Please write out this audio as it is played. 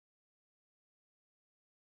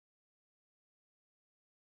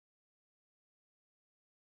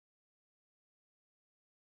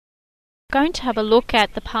Going to have a look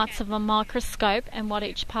at the parts of a microscope and what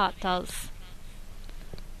each part does.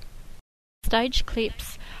 Stage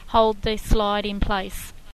clips hold the slide in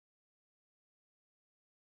place.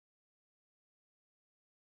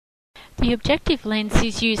 The objective lens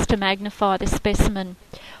is used to magnify the specimen.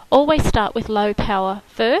 Always start with low power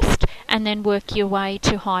first and then work your way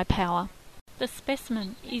to high power. The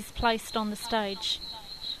specimen is placed on the stage.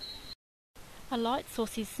 A light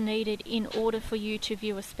source is needed in order for you to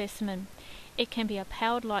view a specimen. It can be a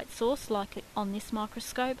powered light source like on this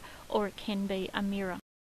microscope, or it can be a mirror.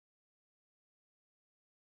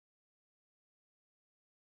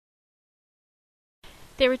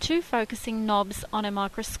 There are two focusing knobs on a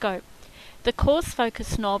microscope. The coarse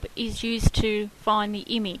focus knob is used to find the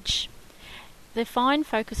image. The fine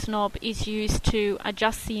focus knob is used to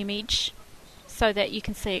adjust the image so that you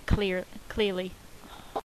can see it clearly.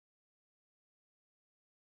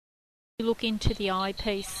 Look into the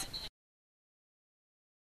eyepiece.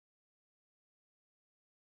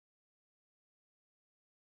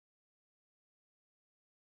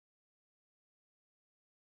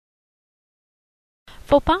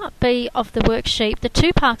 For part B of the worksheet, the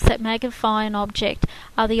two parts that magnify an object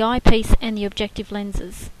are the eyepiece and the objective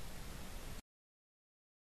lenses.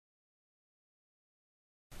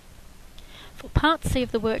 For part C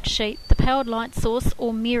of the worksheet, the powered light source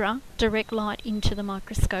or mirror direct light into the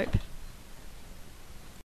microscope.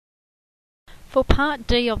 For part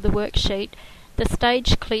D of the worksheet, the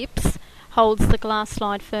stage clips holds the glass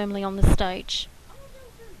slide firmly on the stage.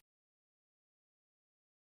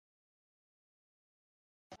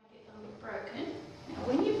 Now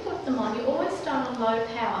when you put them on, you always start on low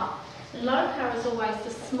power. And low power is always the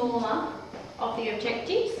smaller of the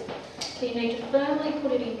objectives, so you need to firmly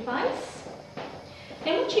put it in place.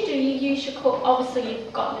 Then what you do, you use your cork. Obviously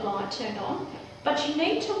you've got your light turned on, but you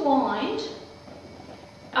need to wind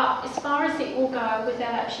up as far as it will go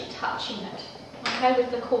without actually touching it, okay,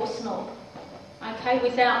 with the coarse knob, okay,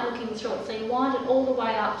 without looking through it. So you wind it all the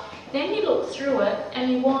way up, then you look through it and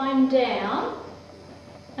you wind down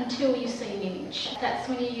until you see an image. That's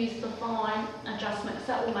when you use the fine adjustment, because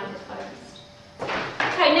that will make it focused.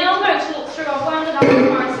 Okay, now I'm going to look through. I've wound it up as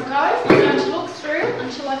far as it goes. I'm going to look through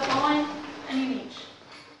until I find an image.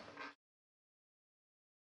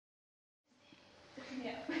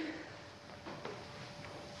 Yeah.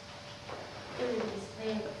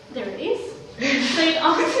 There it is. You can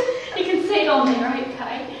see it on there,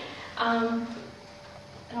 okay. And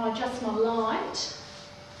I'll adjust my light,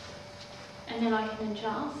 and then I can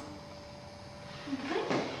adjust. Okay.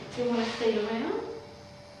 So you want to see it around.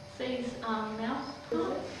 See his mouth?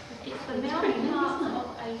 It's the mouth part of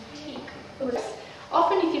a tick.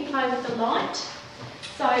 Often if you play with the light,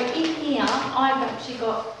 so in here I've actually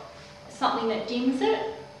got something that dims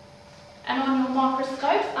it. And on your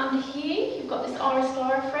microscopes under here, you've got this iris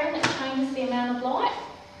diaphragm that changes the amount of light.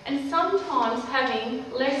 And sometimes having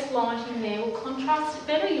less light in there will contrast it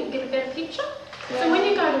better, you'll get a better picture. Yeah. So when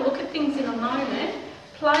you go to look at things in a moment,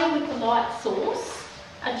 play with the light source,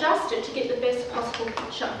 adjust it to get the best possible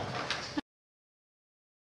picture.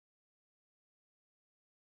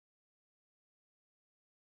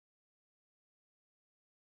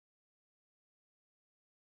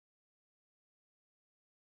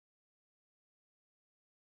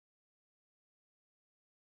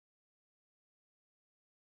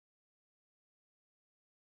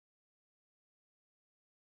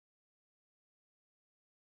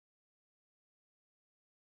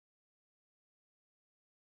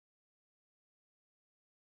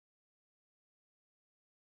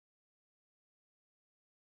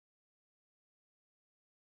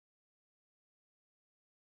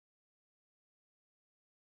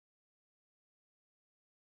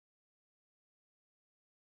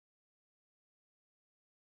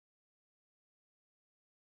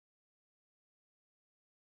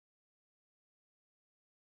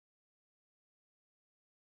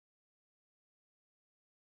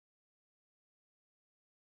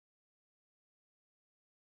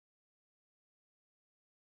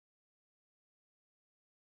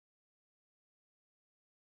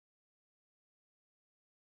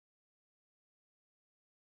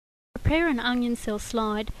 To prepare an onion cell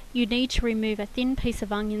slide, you need to remove a thin piece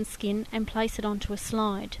of onion skin and place it onto a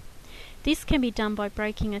slide. This can be done by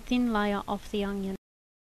breaking a thin layer off the onion.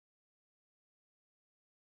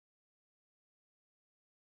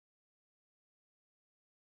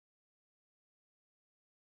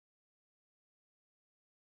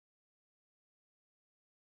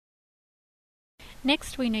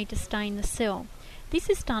 Next we need to stain the cell. This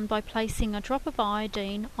is done by placing a drop of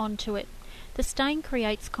iodine onto it. The stain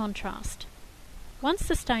creates contrast. Once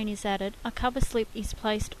the stain is added, a cover slip is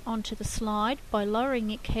placed onto the slide by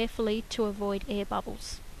lowering it carefully to avoid air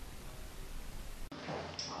bubbles.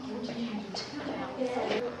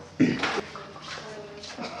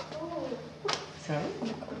 Sorry?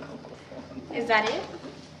 Is that it?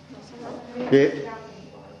 Yeah,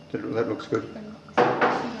 that looks good.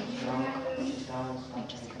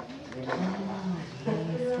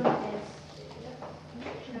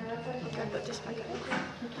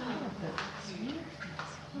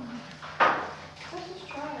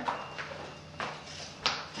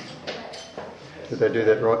 Did they do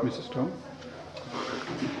that right, Mrs. Tom?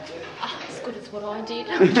 As good as what I did,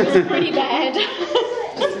 which was pretty bad.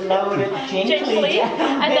 Just lowered it gently. At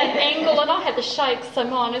that angle, and I had the shakes, so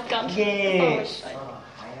mine has gone. Yes.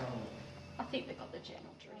 I think they got the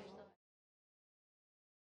general drift.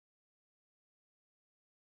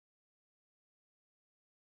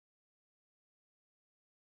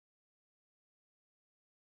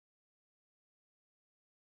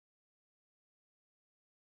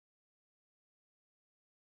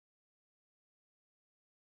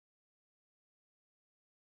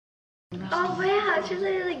 Oh wow, it's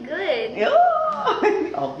really, really good.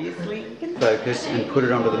 Oh, obviously you can Focus and put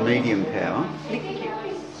it onto the medium power.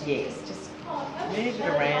 Yes, just move it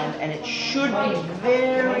around and it should be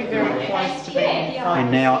very, very close to being fine.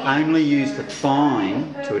 And now only use the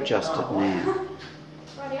fine to adjust it now.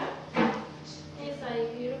 Rightio. Here's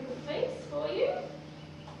a beautiful piece for you.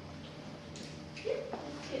 Let's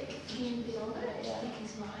get the skin bit on it. Stick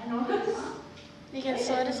his line on it. You can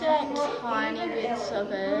sort of see like tiny bits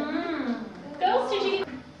of it. Girls, did you get...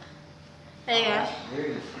 There you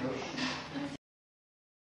go.